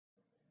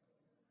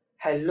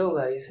Hello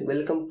guys,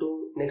 welcome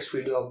to next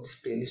video of this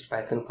playlist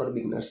Python for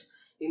beginners.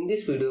 In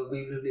this video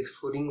we will be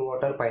exploring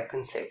what are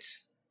Python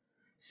sets.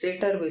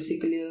 Sets are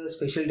basically a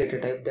special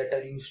data type that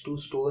are used to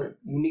store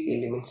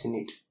unique elements in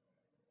it.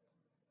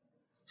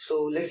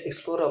 So let's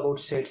explore about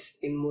sets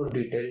in more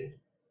detail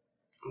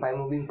by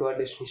moving to our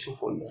destination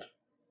folder.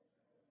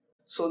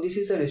 So this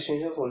is a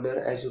destination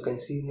folder as you can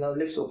see. Now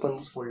let's open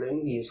this folder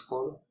in VS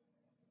Code.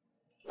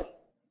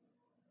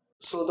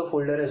 So the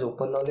folder has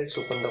opened. Now let's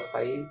open the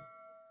file.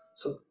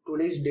 So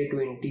today is day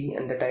 20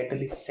 and the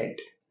title is set.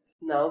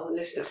 Now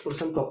let's explore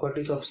some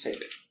properties of set.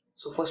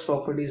 So first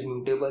property is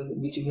mutable,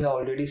 which we have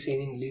already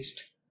seen in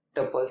list,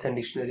 tuples and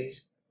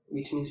dictionaries,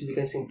 which means we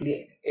can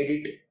simply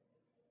edit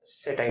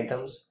set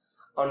items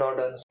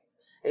unordered.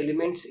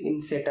 Elements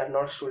in set are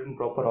not stored in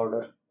proper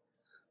order.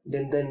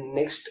 Then the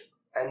next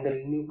and the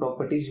new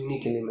property is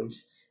unique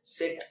elements.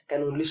 Set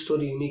can only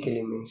store unique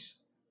elements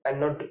and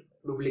not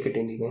duplicate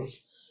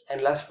elements.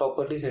 And last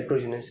property is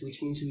heterogeneous,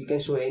 which means we can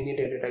store any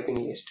data type in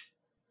list.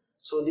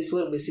 So these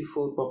were basic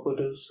 4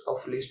 properties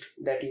of list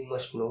that you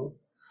must know.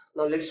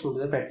 Now let's move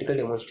to the practical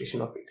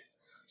demonstration of it.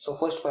 So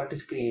first part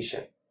is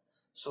creation.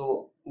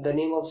 So the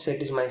name of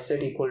set is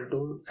myset equal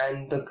to,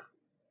 and the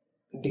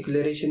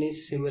declaration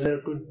is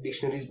similar to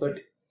dictionaries, but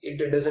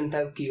it doesn't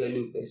have key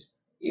value pairs.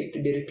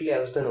 It directly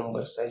has the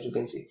numbers, as you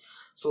can see.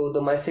 So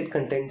the myset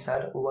contents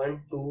are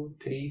 1, 2,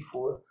 3,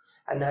 4,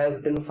 and I have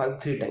written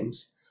 5 3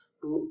 times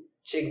to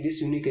check this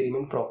unique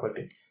element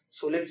property.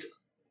 So let's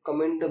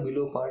comment the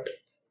below part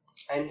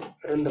and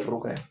run the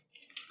program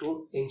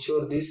to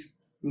ensure this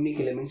unique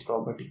elements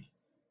property.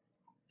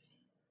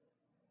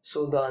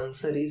 So the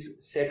answer is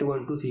set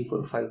 1, 2, 3,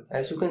 4, 5.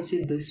 As you can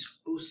see, these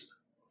 2,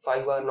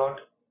 5 are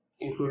not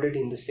included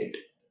in the set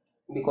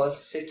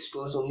because set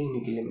stores only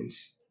unique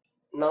elements.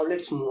 Now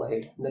let's move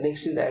ahead. The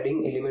next is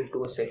adding element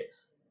to a set,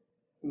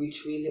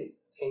 which will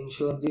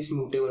ensure this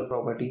mutable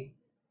property.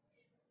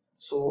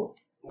 So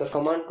the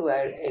command to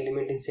add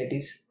element in set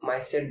is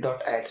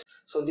myset.add.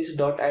 So this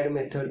 .add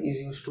method is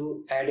used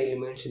to add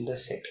elements in the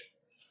set.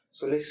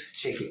 So let's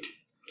check it.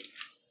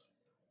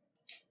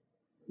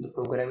 The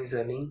program is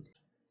running,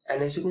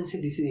 and as you can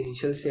see, this is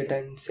initial set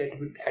and set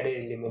with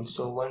added elements.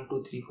 So 1,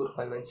 2, 3, 4,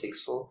 5 and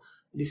 6. So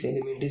this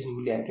element is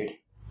newly added.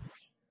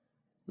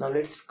 Now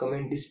let's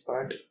comment this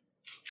part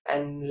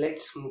and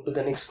let's move to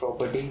the next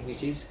property,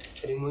 which is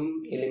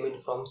removing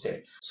element from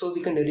set. So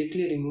we can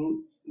directly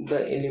remove the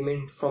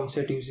element from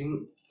set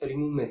using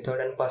remove method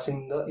and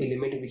passing the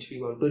element which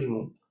we want to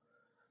remove.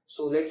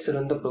 So let's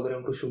run the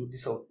program to show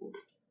this output.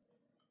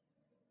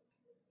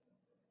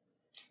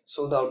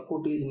 So the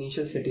output is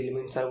initial set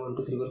elements are 1,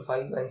 2, 3, 4,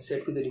 5 and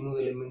set with the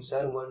remove elements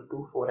are 1,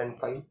 2, 4 and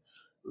 5,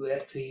 where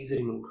 3 is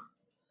removed.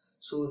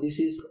 So this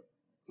is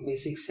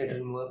basic set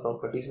remover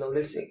properties. Now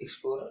let's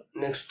explore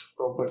next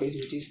properties,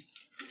 which is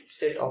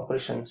set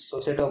operations. So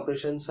set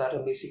operations are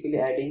basically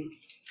adding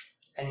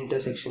an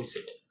intersection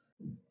set.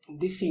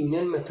 This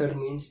union method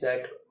means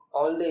that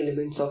all the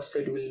elements of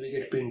set will be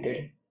get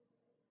printed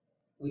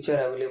which are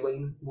available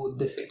in both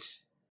the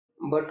sets,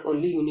 but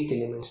only unique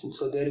elements.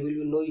 So there will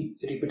be no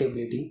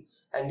repeatability,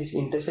 and this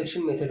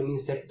intersection method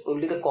means that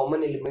only the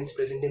common elements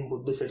present in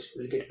both the sets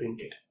will get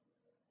printed.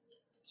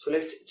 So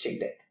let's check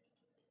that.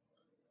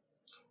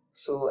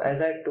 So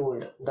as I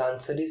told, the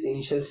answer is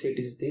initial set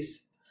is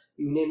this,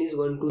 union is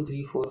 1, 2,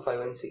 3, 4, 5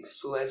 and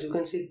 6. So as you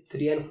can see,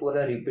 3 and 4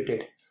 are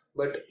repeated,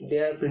 but they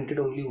are printed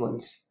only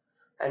once.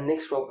 And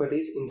next property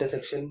is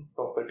intersection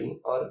property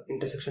or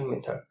intersection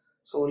method.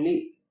 So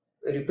only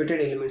repeated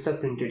elements are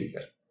printed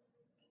here.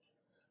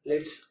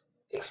 Let's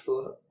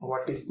explore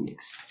what is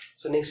next.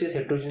 So next is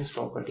heterogeneous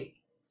property.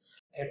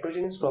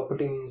 Heterogeneous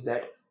property means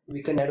that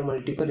we can add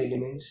multiple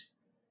elements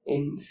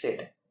in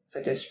set,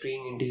 such as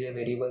string, integer,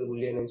 variable,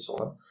 boolean and so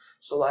on.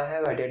 So I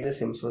have added the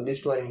same. So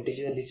these two are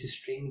integer, this is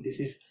string, this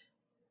is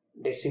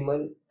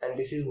decimal and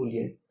this is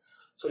boolean.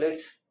 So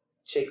let's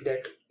check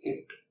that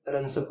it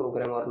runs the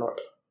program or not.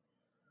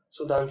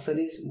 So the answer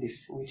is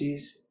this,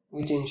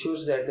 which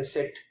ensures that the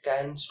set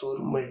can store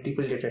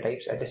multiple data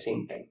types at the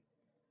same time.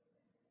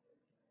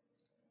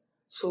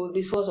 So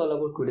this was all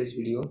about today's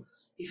video.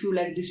 If you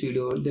like this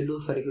video, then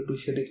don't forget to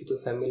share it with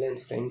your family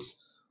and friends.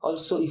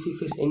 Also, if you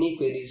face any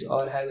queries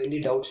or have any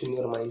doubts in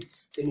your mind,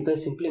 then you can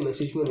simply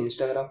message me on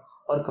Instagram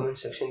or comment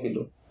section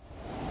below.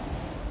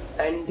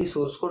 And the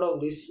source code of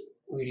this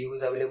video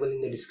is available in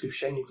the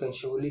description. You can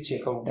surely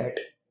check out that.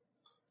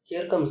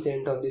 Here comes the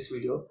end of this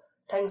video.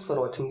 Thanks for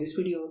watching this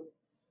video.